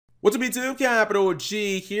What's up YouTube, Capital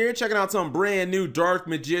G here, checking out some brand new Dark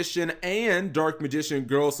Magician and Dark Magician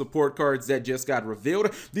Girl support cards that just got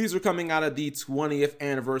revealed. These are coming out of the 20th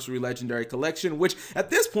Anniversary Legendary Collection, which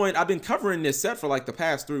at this point, I've been covering this set for like the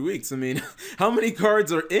past 3 weeks. I mean, how many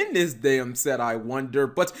cards are in this damn set, I wonder?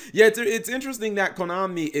 But yeah, it's interesting that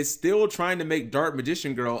Konami is still trying to make Dark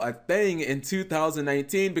Magician Girl a thing in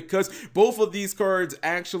 2019 because both of these cards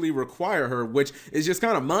actually require her, which is just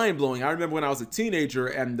kind of mind-blowing. I remember when I was a teenager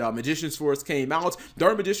and Magician's Force came out,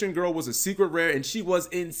 Dark Magician Girl was a secret rare and she was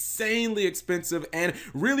insanely expensive and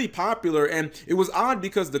really popular, and it was odd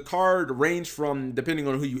because the card ranged from, depending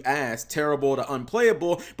on who you ask, terrible to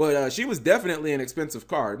unplayable, but she was definitely an expensive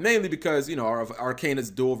card, mainly because, you know, of Arcana's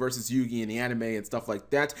duel versus Yugi in the anime and stuff like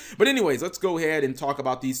that. But anyways, let's go ahead and talk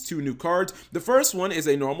about these two new cards. The first one is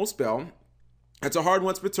a normal spell. It's a hard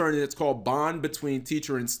once per turn, and it's called Bond Between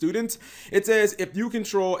Teacher and Student. It says, if you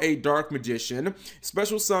control a Dark Magician,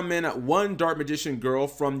 special summon one Dark Magician Girl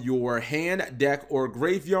from your hand, deck, or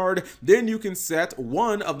graveyard. Then you can set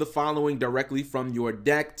one of the following directly from your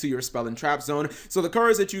deck to your spell and trap zone. So the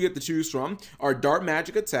cards that you get to choose from are Dark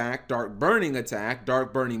Magic Attack, Dark Burning Attack,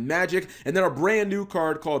 Dark Burning Magic, and then a brand new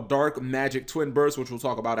card called Dark Magic Twin Burst, which we'll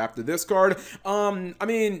talk about after this card. I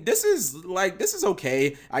mean, this is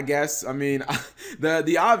okay, I guess. I mean,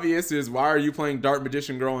 the obvious is, why are you playing Dark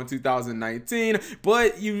Magician Girl in 2019?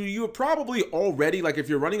 But you're probably already, like, if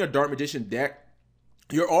you're running a Dark Magician deck,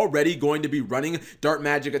 you're already going to be running Dark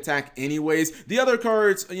Magic Attack anyways. The other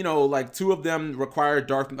cards, you know, like two of them require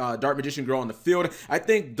Dark Magician Girl on the field. I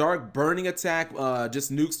think Dark Burning Attack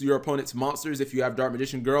just nukes your opponent's monsters if you have Dark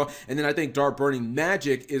Magician Girl. And then I think Dark Burning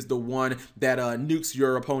Magic is the one that nukes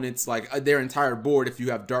your opponent's, like, their entire board if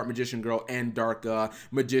you have Dark Magician Girl and Dark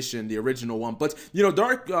Magician, the original one. But, you know,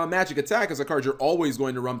 Dark Magic Attack is a card you're always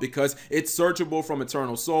going to run because it's searchable from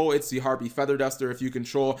Eternal Soul. It's the Harpy Feather Duster if you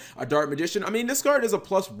control a Dark Magician. I mean, this card is a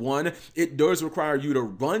 +1. It does require you to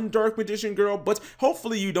run Dark Magician Girl, but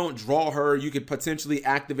hopefully you don't draw her. You could potentially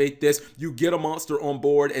activate this. You get a monster on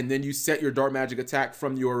board, and then you set your Dark Magic Attack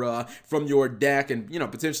from your deck, and, you know,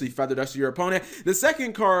 potentially Feather Dust your opponent. The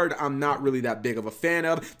second card I'm not really that big of a fan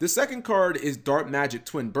of. The second card is Dark Magic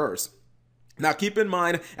Twin Burst. Now, keep in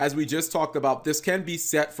mind, as we just talked about, this can be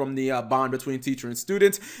set from the Bond Between Teacher and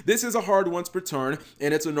Student. This is a hard once per turn,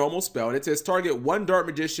 and it's a normal spell. And it says target one Dark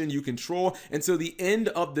Magician you control until the end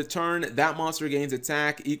of the turn. That monster gains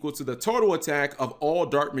attack equal to the total attack of all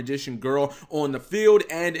Dark Magician Girl on the field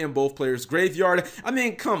and in both players' graveyard. I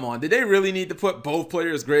mean, come on, did they really need to put both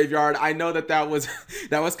players' graveyard? I know that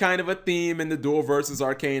was kind of a theme in the duel versus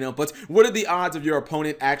Arcana, but what are the odds of your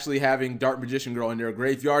opponent actually having Dark Magician Girl in their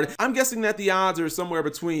graveyard? I'm guessing that the odds are somewhere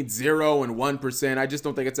between 0 and 1%. I just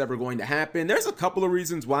don't think it's ever going to happen. There's a couple of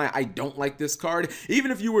reasons why I don't like this card.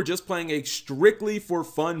 Even if you were just playing a strictly for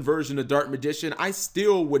fun version of Dark Magician, I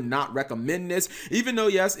still would not recommend this. Even though,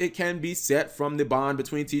 yes, it can be set from the Bond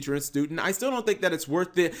Between Teacher and Student, I still don't think that it's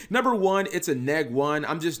worth it. Number one, it's a -1.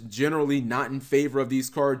 I'm just generally not in favor of these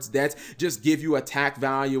cards that just give you attack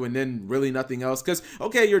value and then really nothing else. Because,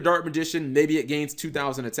 okay, you're Dark Magician, maybe it gains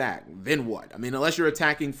 2,000 attack. Then what? I mean, unless you're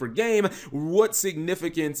attacking for game, what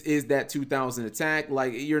significance is that 2,000 attack?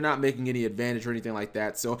 Like, you're not making any advantage or anything like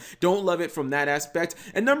that, so don't love it from that aspect.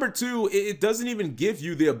 And number two, it doesn't even give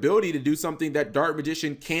you the ability to do something that Dark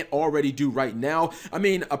Magician can't already do right now. I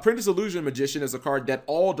mean, Apprentice Illusion Magician is a card that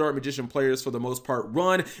all Dark Magician players for the most part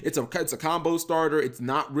run. It's a combo starter. It's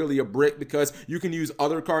not really a brick because you can use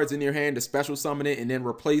other cards in your hand to special summon it and then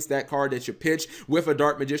replace that card that you pitch with a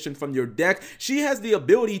Dark Magician from your deck. She has the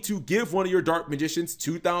ability to give one of your Dark Magicians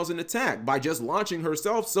 2,000 attack by just launching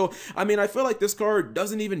herself. So, I mean, I feel like this card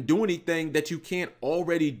doesn't even do anything that you can't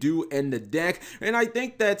already do in the deck. And I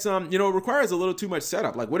think that, you know, it requires a little too much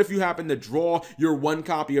setup. Like, what if you happen to draw your one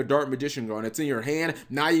copy of Dark Magician Girl and it's in your hand?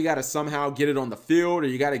 Now you got to somehow get it on the field, or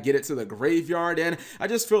you got to get it to the graveyard. And I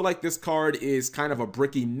just feel like this card is kind of a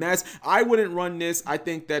bricky mess. I wouldn't run this. I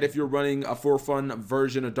think that if you're running a for fun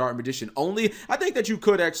version of Dark Magician only, I think that you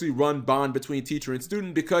could actually run Bond Between Teacher and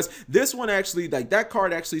Student, because this one actually, like, that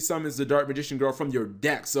card actually summons the Dark Magician Girl from your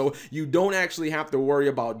deck, so you don't actually have to worry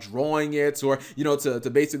about drawing it, or, you know, to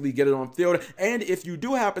basically get it on field. And if you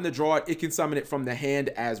do happen to draw it, it can summon it from the hand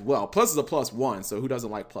as well. Plus is a +1, so who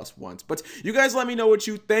doesn't like +1s? But you guys let me know what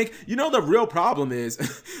you think. You know, the real problem is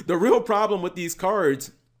the real problem with these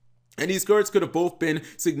cards And these cards could have both been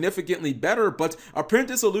significantly better, but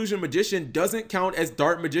Apprentice Illusion Magician doesn't count as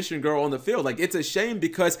Dark Magician Girl on the field. Like, it's a shame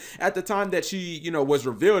because at the time that she, you know, was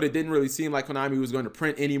revealed, it didn't really seem like Konami was going to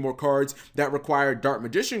print any more cards that required Dark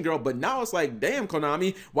Magician Girl. But now it's like, damn,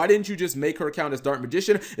 Konami, why didn't you just make her count as Dark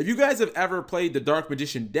Magician? If you guys have ever played the Dark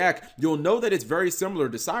Magician deck, you'll know that it's very similar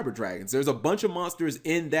to Cyber Dragons. There's a bunch of monsters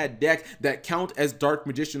in that deck that count as Dark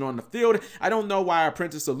Magician on the field. I don't know why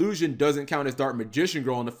Apprentice Illusion doesn't count as Dark Magician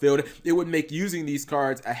Girl on the field. It would make using these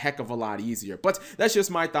cards a heck of a lot easier. But that's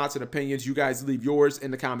just my thoughts and opinions. You guys leave yours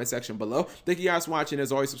in the comment section below. Thank you guys for watching.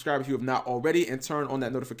 As always, subscribe if you have not already, and turn on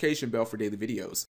that notification bell for daily videos.